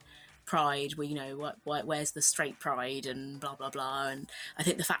need Pride? Well, you know, where's the straight Pride and blah, blah, blah. And I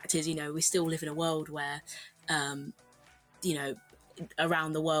think the fact is, you know, we still live in a world where, you know,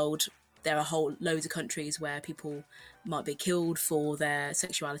 around the world, there are loads of countries where people might be killed for their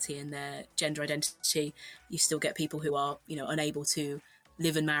sexuality and their gender identity. You still get people who are, you know, unable to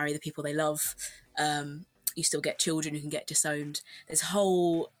live and marry the people they love. You still get children who can get disowned. There's a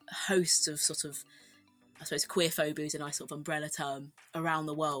whole host of sort of, I suppose, queerphobia is a nice sort of umbrella term around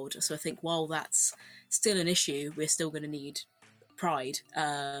the world. So I think while that's still an issue, we're still going to need Pride.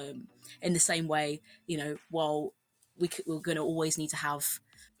 In the same way, you know, while we're going to always need to have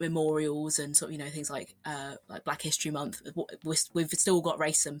memorials and sort of, you know, things like Black History Month, we've still got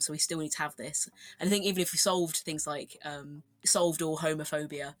racism, so we still need to have this. And I think even if we solved things like solved all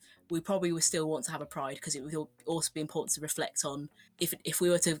homophobia, we probably would still want to have a Pride, because it would also be important to reflect on if we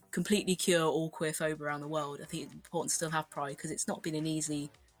were to completely cure all queerphobia around the world. I think it's important to still have Pride, because it's not been an easy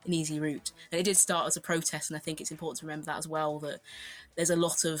route, and it did start as a protest, and I think it's important to remember that as well, that there's a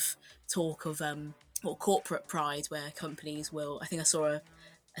lot of talk of or corporate pride where companies will, I think I saw a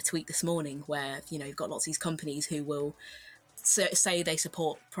tweet this morning where, you know, you've got lots of these companies who will say they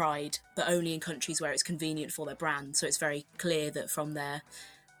support Pride, but only in countries where it's convenient for their brand. So it's very clear that from there,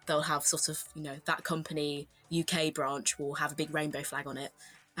 they'll have sort of, you know, that company UK branch will have a big rainbow flag on it.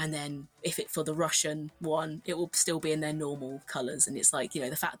 And then if it for the Russian one, it will still be in their normal colours. And it's like, you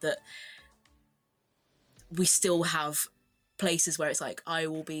know, the fact that we still have places where it's like, I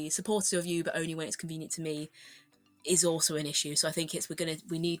will be supportive of you, but only when it's convenient to me, is also an issue. So I think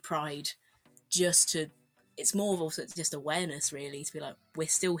we need Pride it's more of also just awareness, really, to be like, we're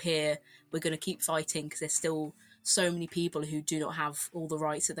still here, we're going to keep fighting, because there's still so many people who do not have all the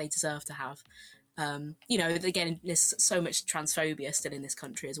rights that they deserve to have. You know, again, there's so much transphobia still in this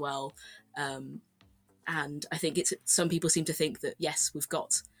country as well. And I think some people seem to think that, yes, we've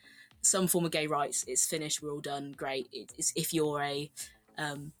got some form of gay rights, it's finished, we're all done, great. It's if you're a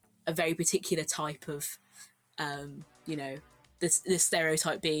very particular type of, you know, this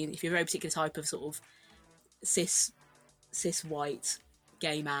stereotype being, if you're a very particular type of sort of cis white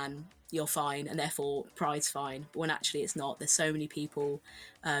gay man, you're fine, and therefore Pride's fine. But when actually it's not. There's so many people,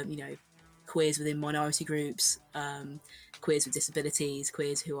 you know, queers within minority groups, queers with disabilities,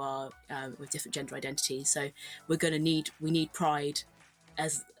 queers who are with different gender identities. So we need Pride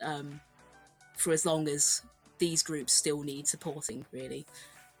as for as long as these groups still need supporting, really.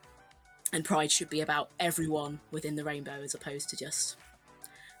 And Pride should be about everyone within the rainbow, as opposed to just,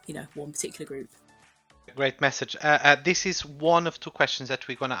 you know, one particular group. Great message. This is one of two questions that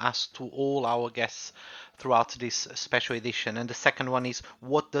we're going to ask to all our guests throughout this special edition. And the second one is,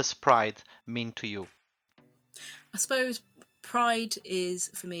 what does Pride mean to you? I suppose Pride is,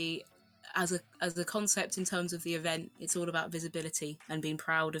 for me, as a concept in terms of the event, it's all about visibility and being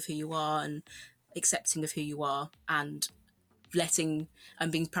proud of who you are and accepting of who you are, and letting and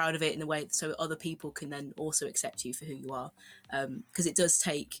being proud of it in a way so other people can then also accept you for who you are. Because it does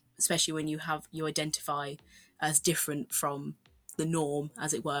take, especially when you identify as different from the norm,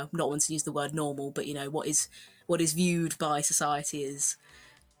 as it were, not want to use the word normal, but, you know, what is viewed by society as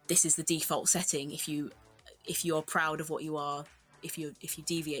this is the default setting. If you're proud of what you are, if you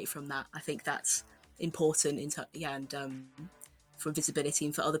deviate from that, I think that's important for visibility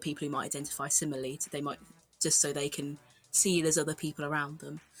and for other people who might identify similarly. They might, just so they can see there's other people around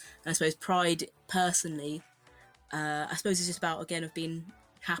them. And I suppose Pride personally, I suppose it's just about, again, of being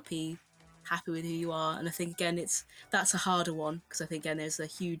happy with who you are. And I think, again, that's a harder one, because I think, again, there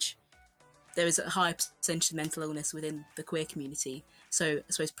is a high percentage of mental illness within the queer community. So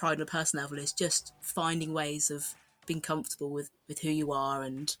I suppose Pride on a personal level is just finding ways of being comfortable with who you are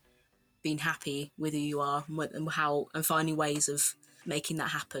and being happy with who you are, and finding ways of making that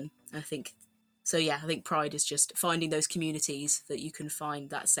happen. And I think so. Yeah, I think Pride is just finding those communities that you can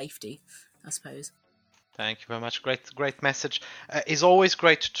find that safety, I suppose. Thank you very much. Great message. It's always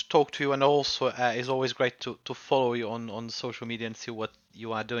great to talk to you, and also it's always great to follow you on social media and see what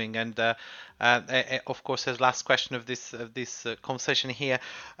you are doing. And of course, as last question of this conversation here,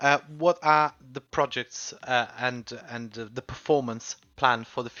 what are the projects and the performance plan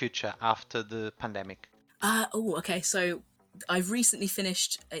for the future after the pandemic? Okay. So I've recently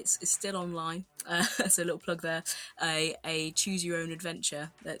finished. It's still online. So a little plug there. A choose your own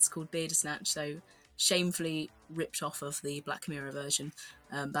adventure that's called Bandersnatch. So shamefully ripped off of the Black Mirror version,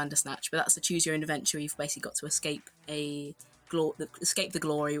 Bandersnatch. But that's a choose your own adventure. You've basically got to escape the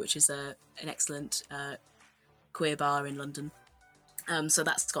Glory, which is an excellent queer bar in London. So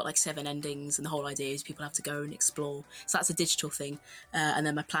that's got like 7 endings, and the whole idea is people have to go and explore. So that's a digital thing, and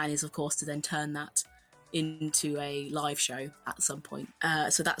then my plan is, of course, to then turn that into a live show at some point.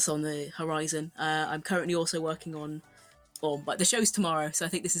 So that's on the horizon. I'm currently also working on, but the show's tomorrow, so I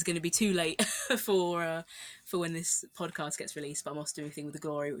think this is going to be too late for when this podcast gets released. But I'm also doing a thing with the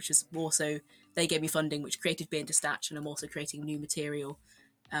Glory, which is also, they gave me funding, which created Bandersnatch, and I'm also creating new material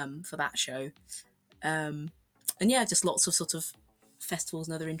for that show. And yeah, just lots of sort of festivals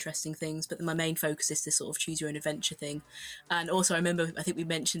and other interesting things, but my main focus is this sort of choose your own adventure thing. And also, I think we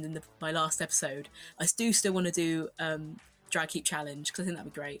mentioned in my last episode, I do still want to do Drag Heap Challenge, because I think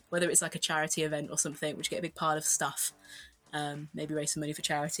that'd be great, whether it's like a charity event or something, which get a big pile of stuff, maybe raise some money for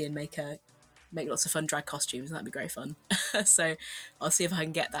charity and make lots of fun drag costumes, and that'd be great fun. So I'll see if I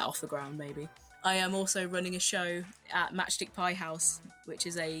can get that off the ground. Maybe I am also running a show at Matchstick Pie House, which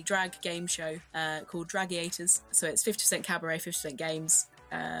is a drag game show called Dragiators. So it's 50% cabaret, 50% games.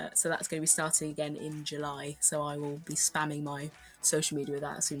 So that's going to be starting again in July. So I will be spamming my social media with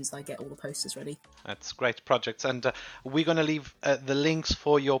that as soon as I get all the posters ready. That's great projects. And we're going to leave the links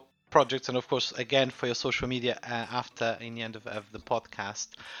for your projects, and of course again for your social media after in the end of the podcast.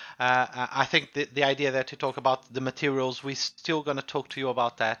 I think the idea that you talk about the materials, we're still going to talk to you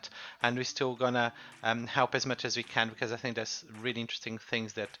about that, and we're still going to help as much as we can, because I think there's really interesting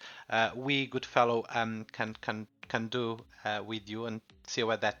things that we Goodfellow can do with you, and see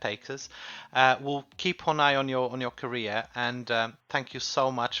where that takes us. We'll keep an eye on your career, and thank you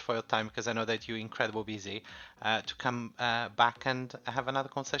so much for your time, because I know that you're incredibly busy, to come back and have another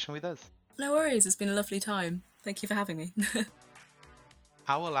conversation with us. No worries, it's been a lovely time. Thank you for having me.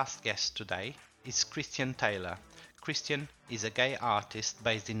 Our last guest today is Christian Taylor. Christian is a gay artist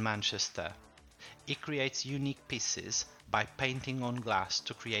based in Manchester. He creates unique pieces by painting on glass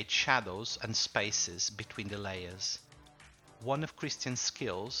to create shadows and spaces between the layers. One of Christian's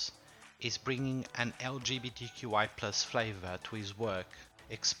skills is bringing an LGBTQI+ flavour to his work,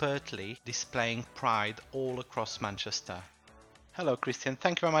 expertly displaying pride all across Manchester. Hello Christian,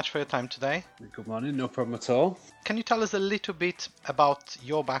 thank you very much for your time today. Good morning, no problem at all. Can you tell us a little bit about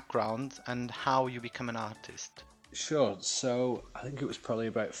your background and how you become an artist? Sure, so I think it was probably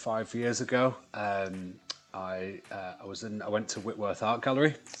about 5 years ago. I went to Whitworth Art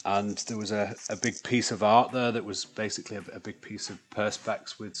Gallery, and there was a big piece of art there that was basically a big piece of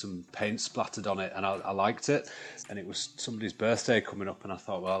perspex with some paint splattered on it, and I liked it, and it was somebody's birthday coming up, and I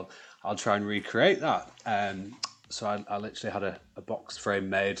thought, well, I'll try and recreate that. So I literally had a box frame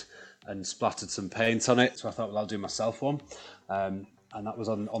made and splattered some paint on it, so I thought, well, I'll do myself one. And that was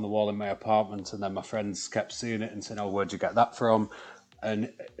on the wall in my apartment, and then my friends kept seeing it and saying, oh, where'd you get that from?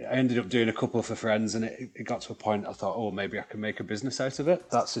 And I ended up doing a couple for friends, and it got to a point I thought, oh, maybe I can make a business out of it.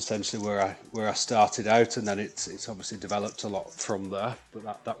 That's essentially where I started out, and then it's obviously developed a lot from there.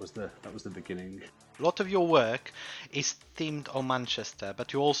 But that was the beginning. A lot of your work is themed on Manchester,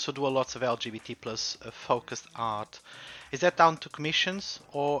 but you also do a lot of LGBT plus focused art. Is that down to commissions,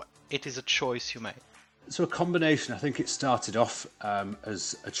 or it is a choice you made? So a combination. I think it started off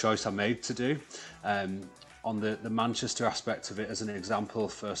as a choice I made to do. On the Manchester aspect of it, as an example,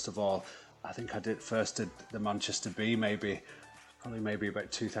 first of all, I think I did the Manchester Bee maybe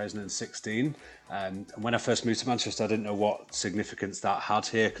about 2016. And when I first moved to Manchester, I didn't know what significance that had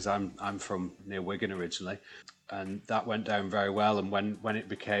here, because I'm from near Wigan originally, and that went down very well. And when it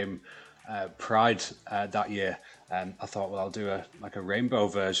became Pride that year, I thought, well, I'll do a rainbow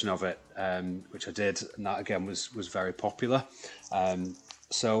version of it, which I did, and that again was very popular.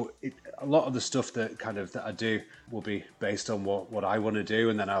 So a lot of the stuff that I do will be based on what I want to do,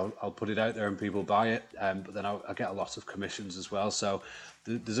 and then I'll put it out there and people buy it. But then I get a lot of commissions as well. So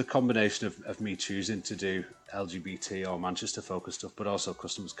there's a combination of me choosing to do LGBT or Manchester focused stuff, but also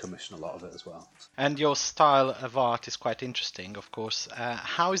customers commission a lot of it as well. And your style of art is quite interesting, of course.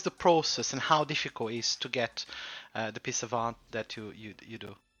 How is the process, and how difficult it is to get the piece of art that you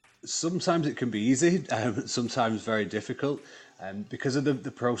do? Sometimes it can be easy, sometimes very difficult, because of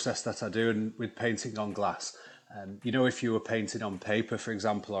the process that I do, and with painting on glass. If you were painting on paper, for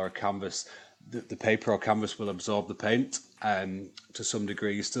example, or a canvas, the paper or canvas will absorb the paint to some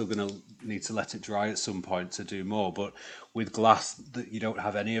degree. You're still going to need to let it dry at some point to do more. But with glass, you don't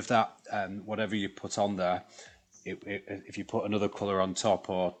have any of that. Whatever you put on there, if you put another colour on top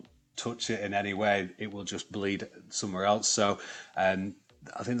or touch it in any way, it will just bleed somewhere else. So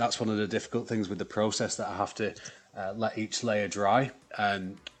I think that's one of the difficult things with the process, that I have to let each layer dry.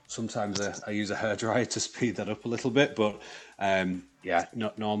 Sometimes I use a hairdryer to speed that up a little bit, but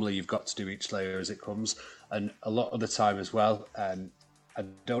not normally you've got to do each layer as it comes. And a lot of the time as well, I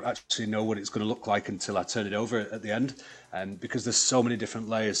don't actually know what it's going to look like until I turn it over at the end. Because there's so many different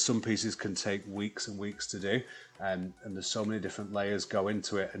layers, some pieces can take weeks and weeks to do. And there's so many different layers go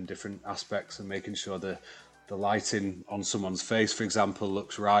into it and different aspects, and making sure the lighting on someone's face, for example,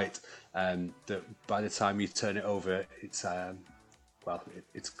 looks right. That by the time you turn it over, it's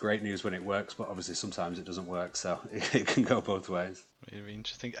great news when it works, but obviously sometimes it doesn't work, so it can go both ways. Very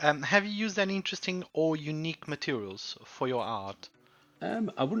interesting. Have you used any interesting or unique materials for your art?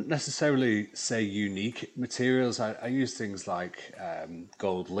 I wouldn't necessarily say unique materials. I use things like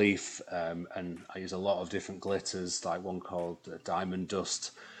gold leaf, and I use a lot of different glitters, like one called diamond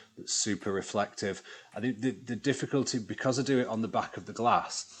dust, that's super reflective. I think the difficulty, because I do it on the back of the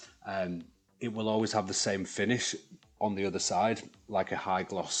glass, it will always have the same finish on the other side, like a high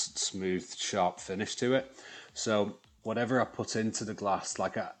gloss, smooth, sharp finish to it. So whatever I put into the glass,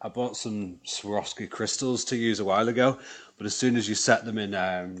 like I bought some Swarovski crystals to use a while ago, but as soon as you set them in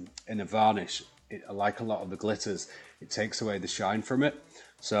a varnish, like a lot of the glitters, it takes away the shine from it.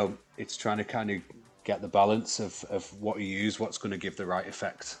 So it's trying to kind of get the balance of what you use, what's going to give the right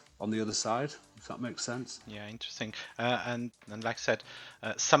effect on the other side, if that makes sense. Yeah, interesting. And like I said,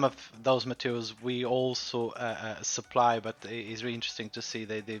 some of those materials we also supply, but it's really interesting to see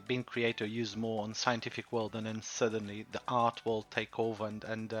they've been created or used more on scientific world, and then suddenly the art will take over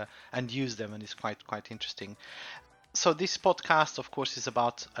and use them, and it's quite interesting. So this podcast, of course, is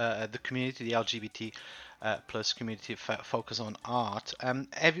about the community, the LGBT plus community focus on art.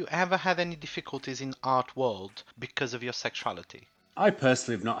 Have you ever had any difficulties in art world because of your sexuality? I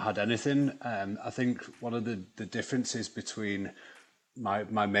personally have not had anything. I think one of the differences between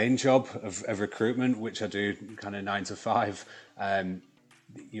my main job of recruitment, which I do kind of 9 to 5,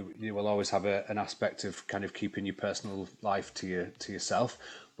 you will always have an aspect of kind of keeping your personal life to yourself.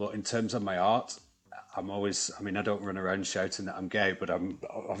 But in terms of my art, I don't run around shouting that I'm gay, but I'm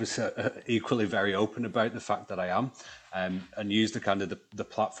obviously equally very open about the fact that I am, and use the kind of the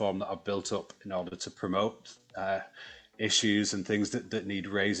platform that I've built up in order to promote issues and things that need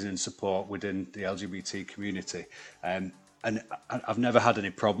raising and support within the LGBT community. And I've never had any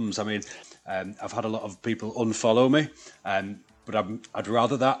problems. I mean, I've had a lot of people unfollow me, but I'd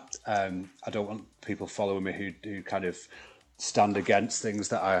rather that. I don't want people following me who kind of stand against things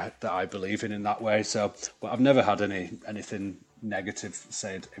that I believe in that way. So, but I've never had anything negative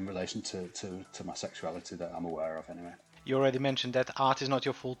said in relation to my sexuality that I'm aware of anyway. You already mentioned that art is not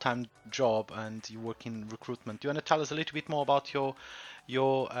your full-time job and you work in recruitment. Do you want to tell us a little bit more about your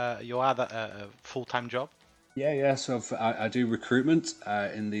other full-time job? Yeah. So I do recruitment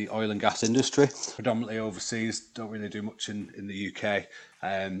in the oil and gas industry, predominantly overseas. Don't really do much in the UK.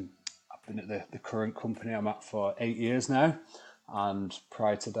 I've been at the current company I'm at for 8 years now. And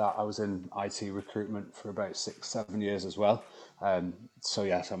prior to that, I was in IT recruitment for about 6-7 years as well. So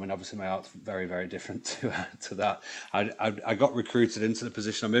yes, I mean, obviously my art's very, very different to that. I got recruited into the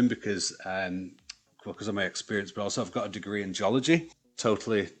position I'm in because of my experience, but also I've got a degree in geology.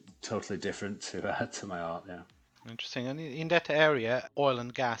 Totally different to my art. Yeah. Interesting. And in that area, oil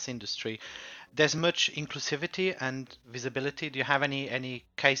and gas industry, there's much inclusivity and visibility. Do you have any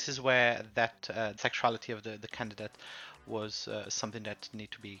cases where that sexuality of the candidate was something that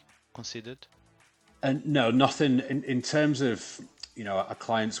need to be considered? No, nothing in terms of, our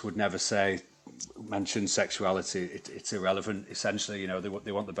clients would never mention sexuality. It's irrelevant. Essentially,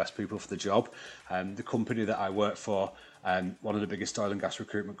 they want the best people for the job. The company that I work for, one of the biggest oil and gas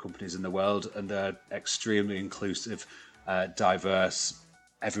recruitment companies in the world, and they're extremely inclusive, diverse.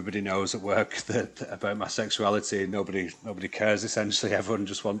 Everybody knows at work about my sexuality. Nobody cares. Essentially, everyone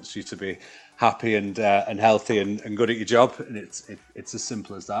just wants you to be happy and healthy and good at your job, and it's as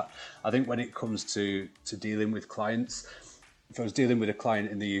simple as that. I think when it comes to dealing with clients, if I was dealing with a client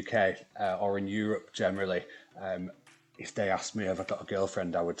in the UK or in Europe generally, if they asked me if I got a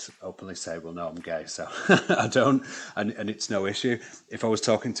girlfriend, I would openly say, well, no, I'm gay, so I don't, and it's no issue. If I was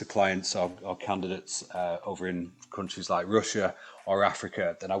talking to clients or candidates over in countries like Russia or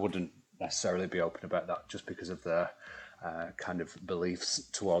Africa, then I wouldn't necessarily be open about that just because of their kind of beliefs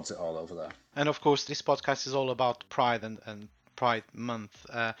towards it all over there. And of course, this podcast is all about pride and Pride Month.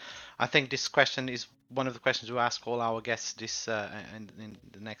 I think this question is one of the questions we ask all our guests in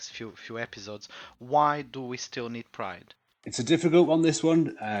the next few episodes. Why do we still need Pride? It's a difficult one, this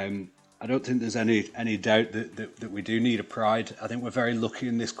one. I don't think there's any doubt that we do need a Pride. I think we're very lucky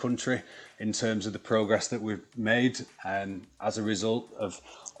in this country in terms of the progress that we've made, and as a result of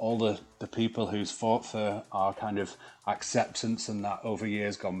all the people who's fought for our kind of acceptance and that over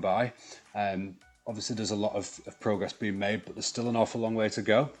years gone by. Obviously, there's a lot of progress being made, but there's still an awful long way to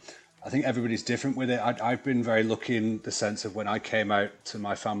go. I think everybody's different with it. I've been very lucky in the sense of when I came out to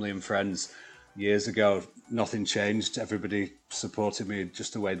my family and friends years ago, nothing changed. Everybody supported me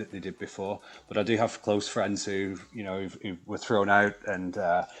just the way that they did before. But I do have close friends who were thrown out and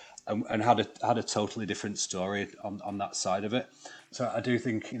had a totally different story on that side of it. So I do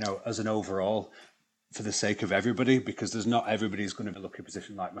think, as an overall, for the sake of everybody, because there's not everybody's going to be in a lucky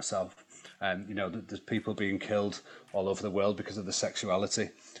position like myself. There's people being killed all over the world because of their sexuality.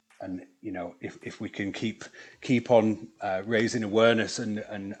 And, if we can keep on raising awareness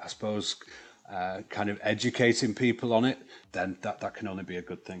and I suppose kind of educating people on it, then that can only be a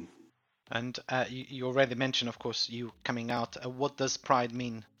good thing. And you already mentioned, of course, you coming out. What does Pride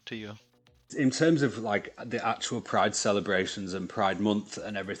mean to you? In terms of like the actual Pride celebrations and Pride Month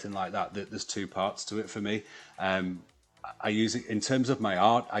and everything like that, there's two parts to it for me. I use it in terms of my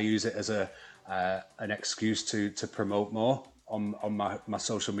art. I use it as an excuse to promote more on my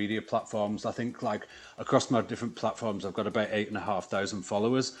social media platforms. I think like across my different platforms, I've got about 8,500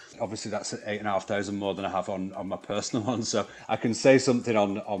 followers. Obviously, that's 8,500 more than I have on my personal one. So I can say something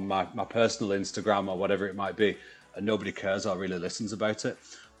on my personal Instagram or whatever it might be, and nobody cares or really listens about it.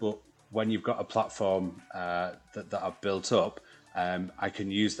 But when you've got a platform that I've built up, I can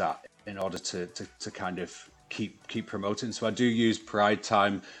use that in order to kind of keep promoting. So I do use Pride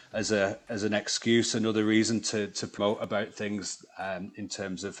Time as an excuse, another reason to promote about things in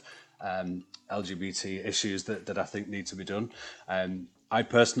terms of LGBT issues that I think need to be done. I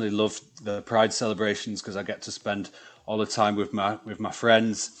personally love the Pride celebrations because I get to spend all the time with my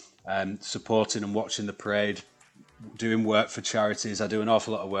friends, supporting and watching the parade, doing work for charities. I do an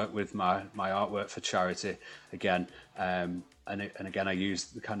awful lot of work with my artwork for charity again, and again I use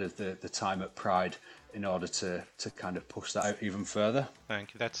the time at Pride in order to kind of push that out even further.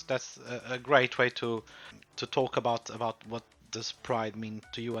 Thank you. That's a great way to talk about what does Pride mean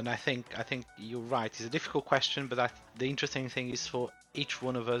to you. And I think you're right. It's a difficult question, but the interesting thing is for each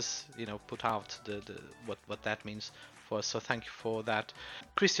one of us, put out the what that means for us. So thank you for that,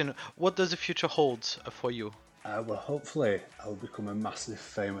 Christian. What does the future hold for you? Well, hopefully I'll become a massive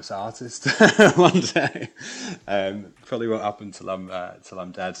famous artist one day. Probably won't happen till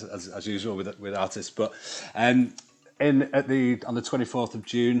I'm dead, as usual with artists. But on the 24th of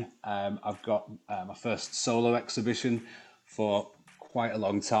June, I've got my first solo exhibition for quite a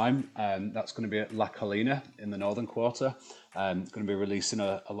long time. That's going to be at La Colina in the Northern Quarter. I'm going to be releasing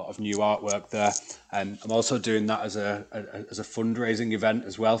a lot of new artwork there. I'm also doing that as a fundraising event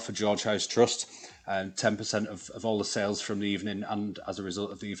as well for George House Trust. 10% of all the sales from the evening and as a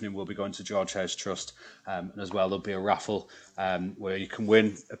result of the evening will be going to George House Trust. And as well, there'll be a raffle where you can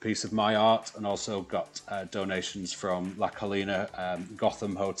win a piece of my art, and also got donations from La Colina,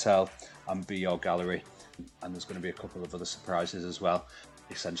 Gotham Hotel and Be Your Gallery. And there's going to be a couple of other surprises as well,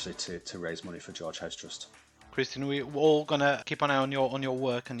 essentially to raise money for George House Trust. Christian, we're all gonna keep an eye on your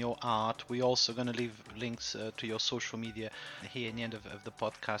work and your art. We're also gonna leave links to your social media here in the end of the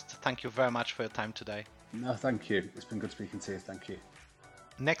podcast. Thank you very much for your time today. No, thank you. It's been good speaking to you. Thank you.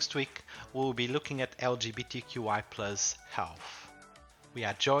 Next week, we'll be looking at LGBTQI+ health. We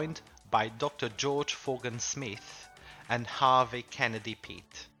are joined by Dr. George Fogan-Smith and Harvey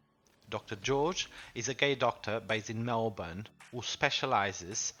Kennedy-Peat. Dr. George is a gay doctor based in Melbourne who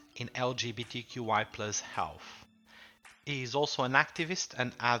specializes in LGBTQI+ health. He is also an activist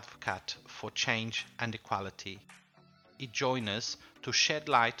and advocate for change and equality. He joins us to shed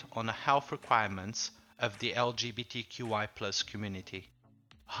light on the health requirements of the LGBTQI+ community.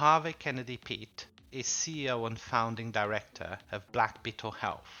 Harvey Kennedy-Peat is CEO and founding director of Black Beetle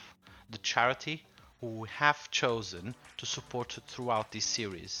Health, the charity who we have chosen to support throughout this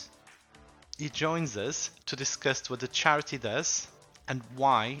series. He joins us to discuss what the charity does and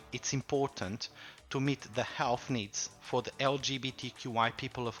why it's important to meet the health needs for the LGBTQI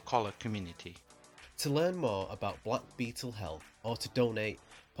people of colour community. To learn more about Black Beetle Health or to donate,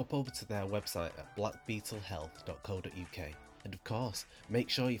 pop over to their website at blackbeetlehealth.co.uk. And of course,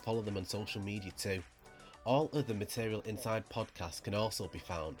 make sure you follow them on social media too. All other Material Inside podcasts can also be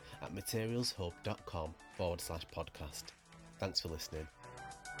found at materialshub.com/podcast. Thanks for listening.